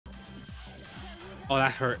Oh,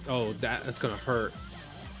 that hurt. Oh, that's gonna hurt.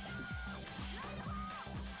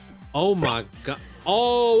 Oh my god.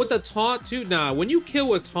 Oh, with the taunt too. Nah, when you kill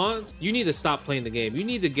with taunts, you need to stop playing the game. You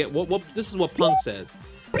need to get what this is what Punk says.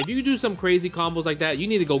 If you do some crazy combos like that, you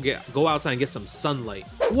need to go outside and get some sunlight.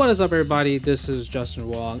 What is up, everybody? This is Justin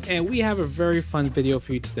Wong, and we have a very fun video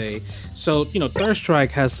for you today. So, Third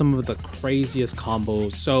Strike has some of the craziest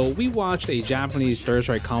combos. So we watched a Japanese Third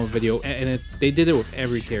Strike combo video, and they did it with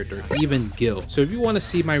every character, even Gil. So if you want to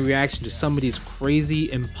see my reaction to some of these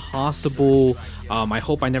crazy, impossible, I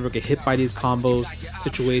hope I never get hit by these combos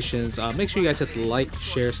situations, make sure you guys hit the like,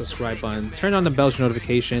 share, subscribe button, turn on the bell's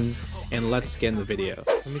notification, and let's get in the video.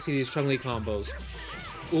 Let me see these Chun-Li combos.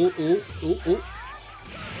 Ooh, ooh, ooh, ooh.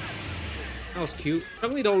 That was cute.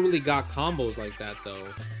 Chun-Li don't really got combos like that, though.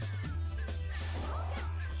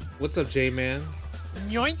 What's up, J-Man?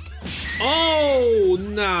 Yoink! Oh,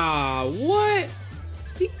 nah. What?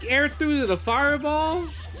 He aired through the fireball?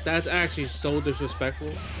 That's actually so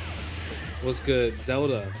disrespectful. What's good,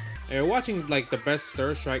 Zelda? And we're watching, like, the best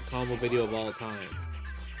Third Strike combo video of all time.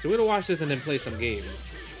 So we're gonna watch this and then play some games.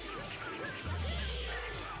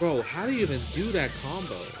 Bro, how do you even do that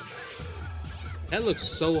combo? That looks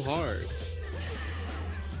so hard.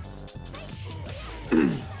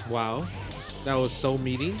 Wow, that was so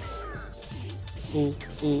meaty. Ooh,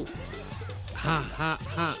 ooh. Ha, ha,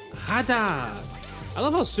 ha, hada. I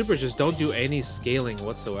love how supers just don't do any scaling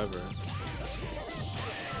whatsoever.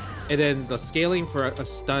 And then the scaling for a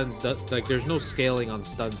stun, like there's no scaling on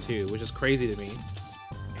stun too, which is crazy to me.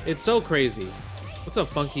 It's so crazy. What's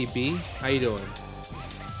up, Funky B? How you doing?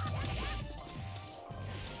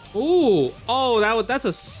 Ooh, oh, that's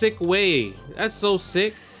a sick way. That's so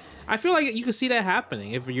sick. I feel like you can see that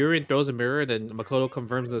happening. If Urien throws a mirror, then Makoto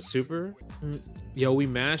confirms the super. Yo, we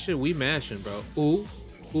mashing, bro. Ooh,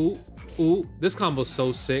 ooh, ooh. This combo's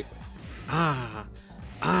so sick. Ah,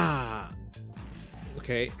 ah.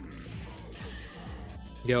 Okay.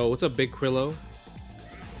 Yo, what's up, Big Krillo?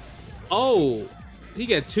 Oh, he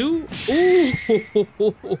get two?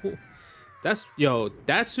 Ooh. That's, yo,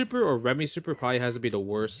 that super or Remy super probably has to be the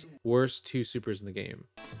worst two supers in the game.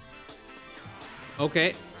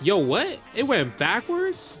 Okay. Yo, what? It went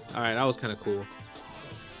backwards? All right, that was kind of cool.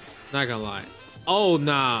 Not gonna lie. Oh,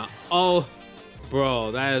 nah. Oh,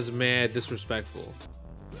 bro, that is mad disrespectful.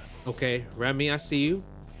 Okay, Remy, I see you.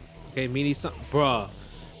 Okay, meanie some, bruh.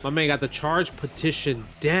 My man got the charge petition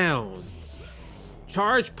down.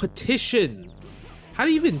 Charge petition. How do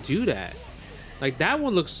you even do that? Like, that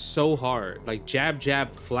one looks so hard. Like, jab,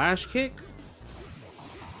 jab, flash kick.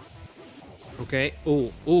 Okay.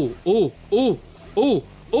 Ooh, ooh, ooh, ooh, ooh,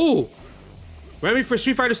 ooh. Remy for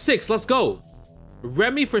Street Fighter 6. Let's go.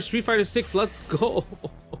 Remy for Street Fighter 6. Let's go.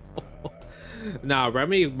 Nah,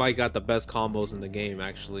 Remy might got the best combos in the game,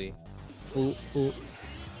 actually. Ooh, ooh.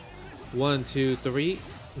 1, 2, 3.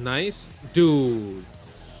 Nice. Dude.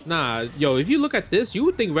 Nah, yo, if you look at this, you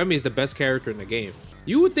would think Remy is the best character in the game.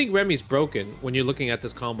 You would think Remy's broken when you're looking at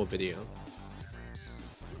this combo video.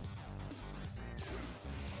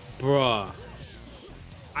 Bruh.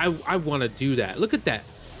 I want to do that. Look at that.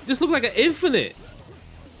 This look like an infinite.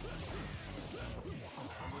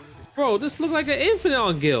 Bro, this look like an infinite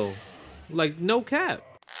on Gil. Like, no cap.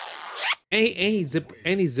 And he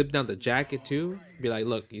zipped down the jacket too. Be like,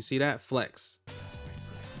 look, you see that? Flex.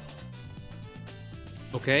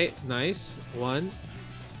 Okay, nice. One.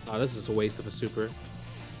 Oh, this is a waste of a super.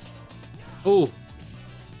 Ooh.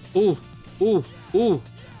 Ooh. Ooh. Ooh.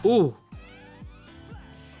 Ooh.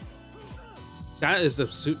 That is the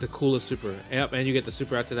coolest super. Yep, and you get the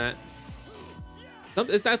super after that.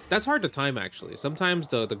 That's hard to time, actually. Sometimes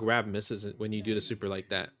the grab misses when you do the super like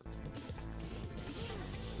that.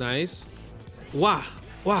 Nice. Wow.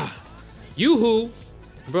 Wow. Yoo-hoo.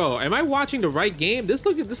 Bro, am I watching the right game? This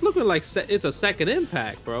looking like it's a second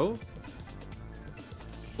impact, bro.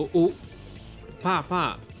 Ooh, ooh. Pop,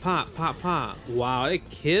 pop, pop, pop, pop. Wow, it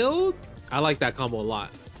killed? I like that combo a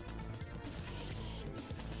lot.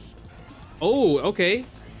 Oh, okay.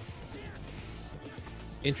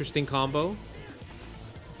 Interesting combo.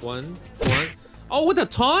 One. Oh, with the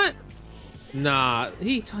taunt? Nah,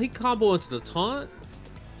 he combo into the taunt.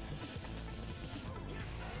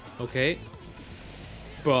 Okay.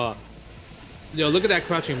 Bruh. Yo, look at that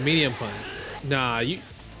crouching medium punch. Nah, you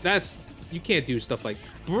can't do stuff like,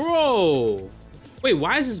 bro. Wait,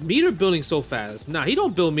 why is his meter building so fast? Nah, he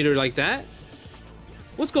don't build meter like that.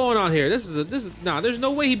 What's going on here? Nah, there's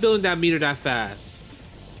no way he building that meter that fast.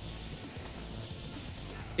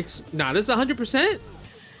 Nah, this is 100%.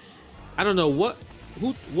 I don't know what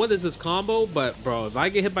is this combo, but bro, if I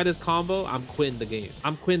get hit by this combo, I'm quitting the game.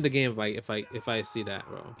 I'm quitting the game if I see that,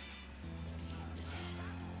 bro.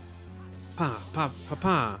 Pa, pa, pa,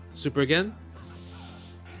 pa. Super again?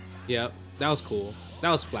 Yep, that was cool. That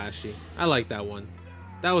was flashy. I like that one.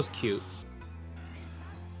 That was cute.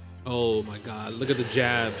 Oh my god, look at the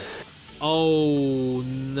jabs. Oh,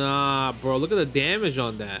 nah, bro. Look at the damage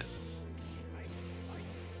on that.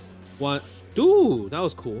 What? Dude, that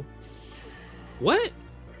was cool. What?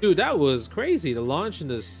 Dude, that was crazy. The launch and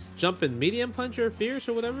this jumping medium puncher, fierce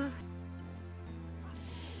or whatever.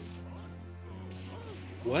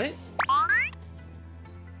 What?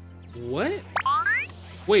 What?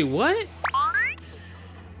 Wait, what?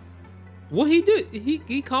 What he did?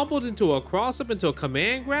 He comboed into a cross up into a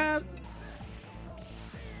command grab?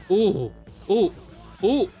 Ooh. Ooh.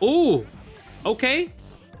 Ooh. Ooh. Okay.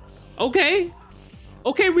 Okay.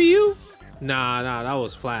 Okay, Ryu. Nah, that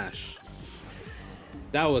was flash.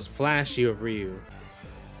 That was flashy of Ryu.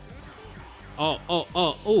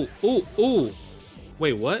 Ooh.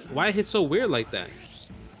 Wait, what? Why it hit so weird like that?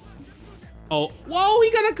 Oh, whoa,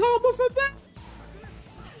 he got a combo from back.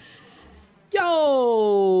 Yo,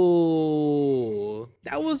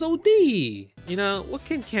 that was OD. You know, what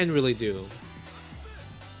can Ken really do?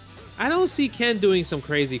 I don't see Ken doing some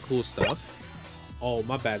crazy cool stuff. Oh,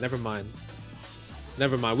 my bad. Never mind.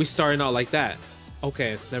 Never mind. We starting out like that.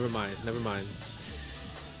 Okay, never mind. Never mind.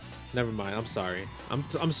 Never mind. I'm sorry.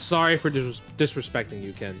 I'm sorry for disrespecting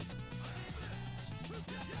you, Ken.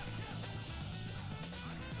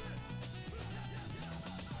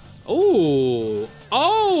 Oh,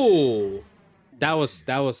 oh, that was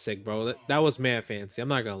sick, bro. That was mad fancy. I'm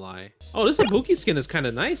not gonna lie. Oh, this Ibuki skin is kind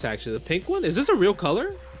of nice, actually. The pink one. Is this a real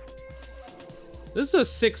color? This is a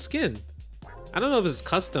sick skin. I don't know if it's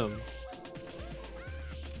custom.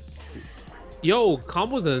 Yo,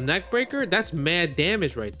 combo the neck breaker. That's mad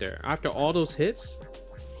damage right there. After all those hits.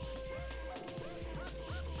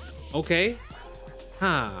 Okay.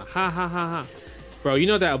 Ha ha ha ha ha. Bro, you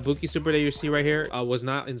know that Ibuki super that you see right here was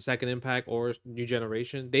not in second impact or new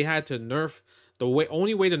generation. They had to nerf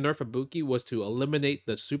only way to nerf Ibuki was to eliminate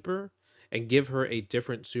the super and give her a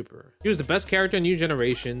different super. She was the best character in new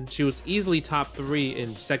generation. She was easily top 3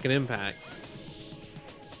 in second impact.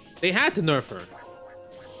 They had to nerf her.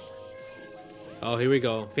 Oh, here we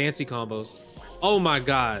go. Fancy combos. Oh my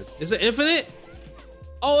god. Is it infinite?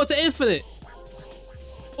 Oh, it's an infinite.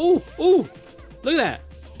 Ooh, ooh. Look at that.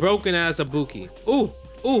 Broken ass Ibuki. Ooh,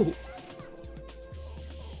 ooh.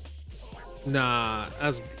 Nah,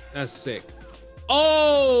 that's sick.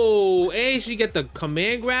 Oh, and she get the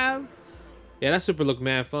command grab. Yeah, that super looked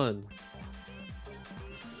mad fun.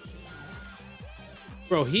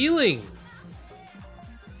 Bro, healing.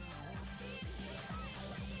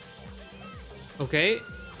 Okay,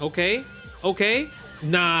 okay, okay.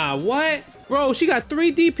 Nah, what? Bro, she got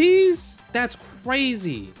 3 DPs? That's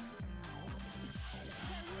crazy.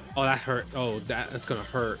 Oh, that hurt. Oh, that's gonna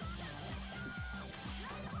hurt.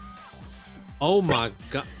 Oh my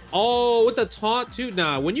god. Oh, with the taunt too?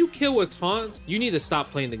 Nah, when you kill with taunts, you need to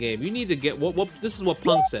stop playing the game. You need to get what this is what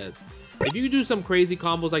Punk says. If you do some crazy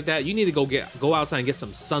combos like that, you need to go outside and get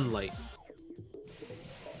some sunlight.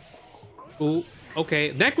 Ooh,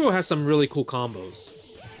 okay. Necro has some really cool combos.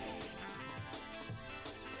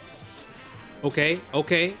 Okay,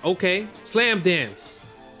 okay, okay. Slam dance.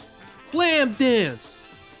 Slam dance.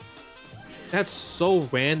 That's so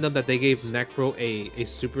random that they gave Necro a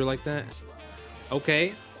super like that.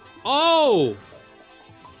 Okay. Oh!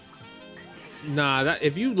 Nah, that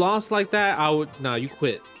if you lost like that, I would... Nah, you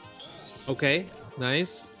quit. Okay,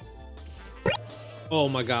 nice. Oh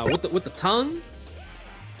my god, with the tongue?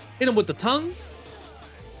 Hit him with the tongue?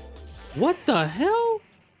 What the hell?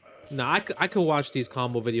 Nah, I could watch these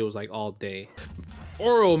combo videos like all day.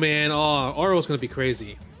 Oro, man. Oh, Oro's gonna be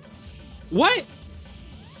crazy. What?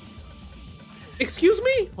 Excuse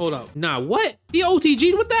me? Hold up. Nah, what? He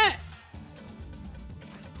OTG'd with that?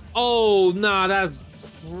 Oh, nah, that's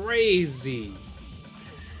crazy.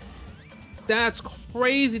 That's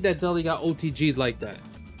crazy that Deli got OTG'd like that.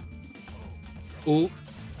 Ooh.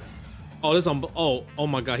 Oh, this on. Oh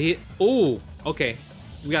my god. Ooh. Okay.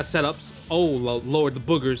 We got setups. Oh, Lord, the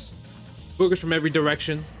boogers. Boogers from every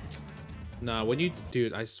direction. Nah,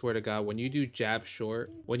 dude, I swear to God, when you do jab short,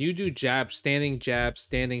 when you do standing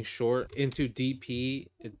short into DP,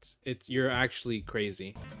 you're actually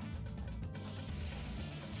crazy.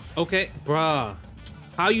 Okay, bruh.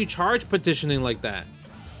 How you charge petitioning like that?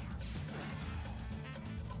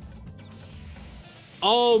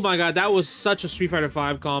 Oh my god, that was such a Street Fighter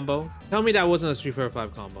V combo. Tell me that wasn't a Street Fighter V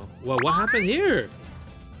combo. Well, what happened here?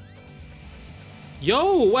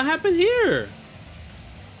 Yo, what happened here?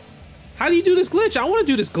 How do you do this glitch? I want to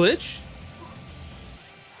do this glitch.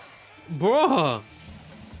 Bruh.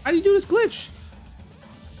 How do you do this glitch?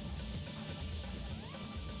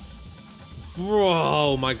 Bro,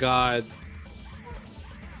 oh my god.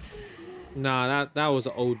 Nah, that was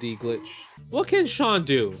an OD glitch. What can Sean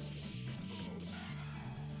do?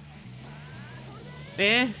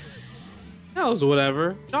 Eh? That was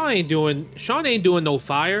whatever. Sean ain't doing no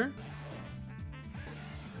fire.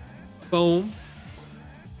 Boom.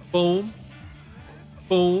 Boom.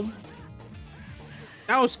 Boom.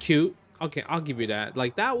 That was cute. Okay, I'll give you that.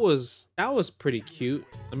 Like that was pretty cute.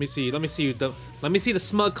 Let me see the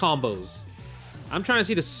smug combos. I'm trying to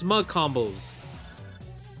see the smug combos.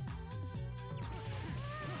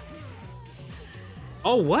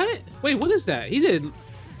 Oh, what? Wait, what is that? He did.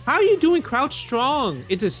 How are you doing crouch strong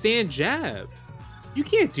into stand jab? You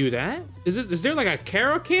can't do that. Is there like a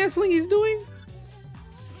Kara canceling he's doing?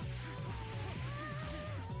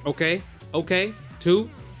 Okay. Okay. 2,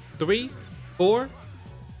 3, 4.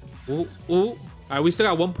 Ooh, ooh. All right, we still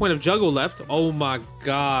got 1 point of juggle left. Oh my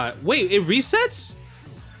god. Wait, it resets?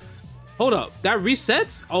 Hold up. That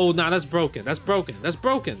resets? Oh, nah, that's broken. That's broken. That's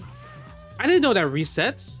broken. I didn't know that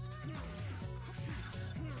resets.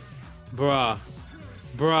 Bruh.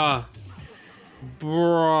 Bruh.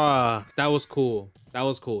 Bruh. That was cool. That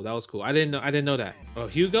was cool. That was cool. I didn't know that. Oh,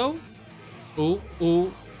 Hugo? Ooh,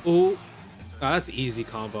 ooh, ooh. Oh, that's easy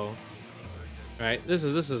combo. Right? This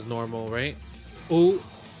is normal, right? Ooh.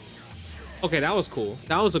 Okay, that was cool.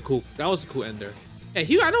 That was a cool ender. Yeah,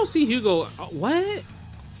 Hugo, I don't see Hugo. What?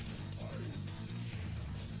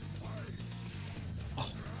 Oh.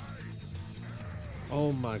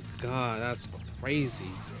 Oh my god, that's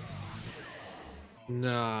crazy.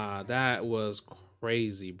 Nah, that was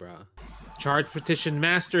crazy, bruh. Charge petition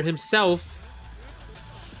master himself.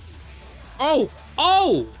 Oh!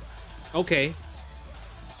 Oh! Okay.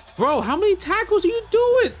 Bro, how many tackles are you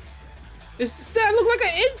doing? That look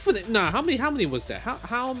like an infinite. Nah, how many was that?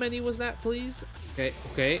 How many was that, please? Okay,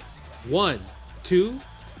 okay. 1, 2,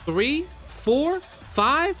 3, 4,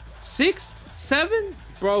 5, 6, 7.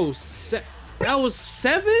 Bro, that was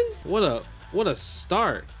 7? What a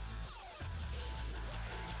start.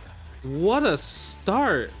 What a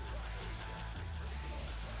start.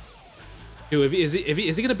 Dude, is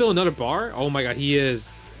he gonna build another bar? Oh my god, he is.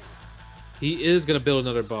 He is gonna build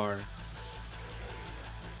another bar.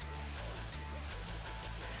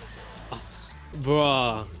 Oh,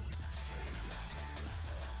 bruh.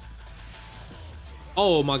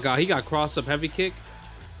 Oh my god, he got cross up heavy kick.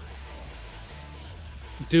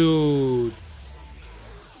 Dude.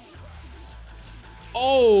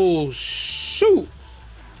 Oh shoot.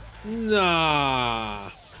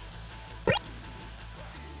 Nah.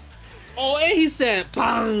 Oh, and he said,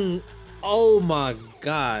 "Bang!" Oh my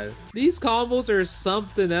god, these combos are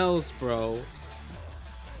something else, bro.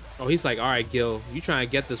 Oh, he's like, "All right, Gil, you trying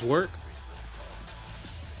to get this work,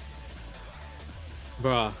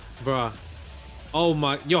 bruh, bruh." Oh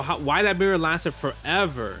my, yo, why that mirror lasted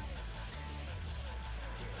forever?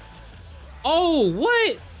 Oh,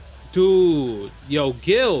 what, dude? Yo,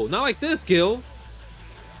 Gil, not like this, Gil.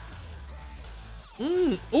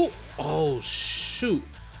 Oh, oh shoot.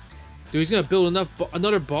 Dude, he's gonna build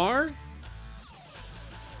another bar?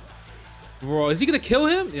 Bro, is he gonna kill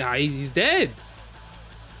him? Yeah, he's dead.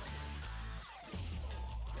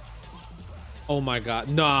 Oh my god.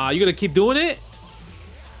 Nah, you gonna keep doing it?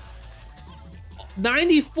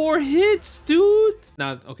 94 hits, dude.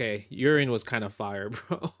 Nah, okay. Urian was kind of fire,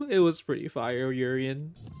 bro. It was pretty fire,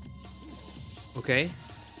 Urian. Okay.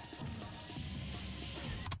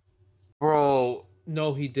 Bro,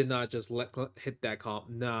 no, he did not just hit that comp.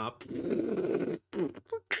 Nah.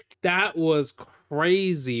 That was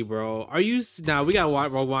crazy, bro. Are you... Nah, we gotta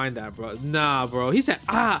rewind that, bro. Nah, bro. He said,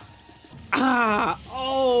 ah. Ah.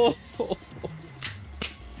 Oh.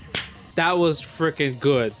 That was freaking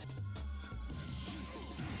good.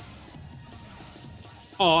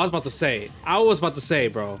 Oh, I was about to say,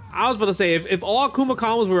 bro. I was about to say, if all Akuma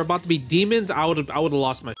combos were about to be demons, I would have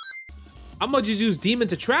lost my... I'm gonna just use demon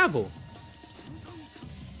to travel.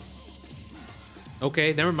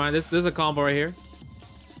 Okay, never mind. There's a combo right here.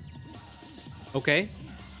 Okay.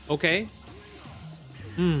 Okay.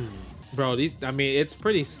 Bro, these, I mean, it's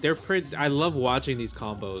pretty, they're pretty, I love watching these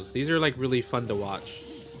combos. These are like really fun to watch.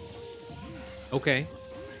 Okay.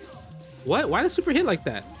 What? Why did super hit like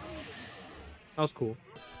that? That was cool.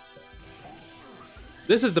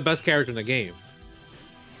 This is the best character in the game.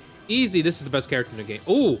 Easy, this is the best character in the game.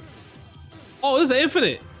 Ooh. Oh, this is an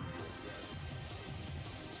infinite.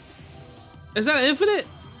 Is that an infinite?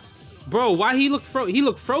 Bro, why he look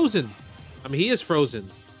frozen? I mean, he is frozen.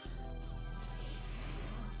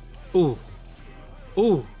 Ooh.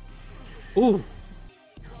 Ooh. Ooh.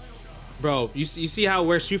 Bro, you see how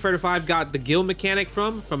where Street Fighter 5 got the Gil mechanic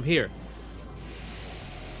from? From here.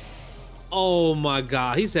 Oh my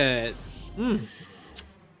god, he said,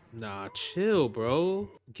 nah, chill, bro.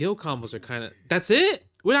 Gil combos are kind of. That's it.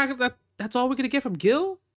 We're not gonna. That's all we're gonna get from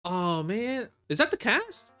Gil. Oh man, is that the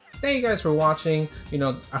cast? Thank you guys for watching. You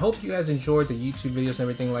know, I hope you guys enjoyed the YouTube videos and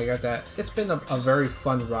everything like that. It's been a very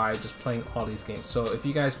fun ride just playing all these games. So if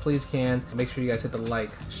you guys please can, make sure you guys hit the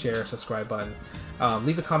like, share, subscribe button.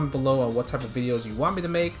 Leave a comment below on what type of videos you want me to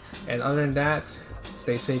make. And other than that,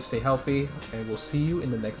 stay safe, stay healthy, and we'll see you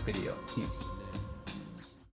in the next video. Peace.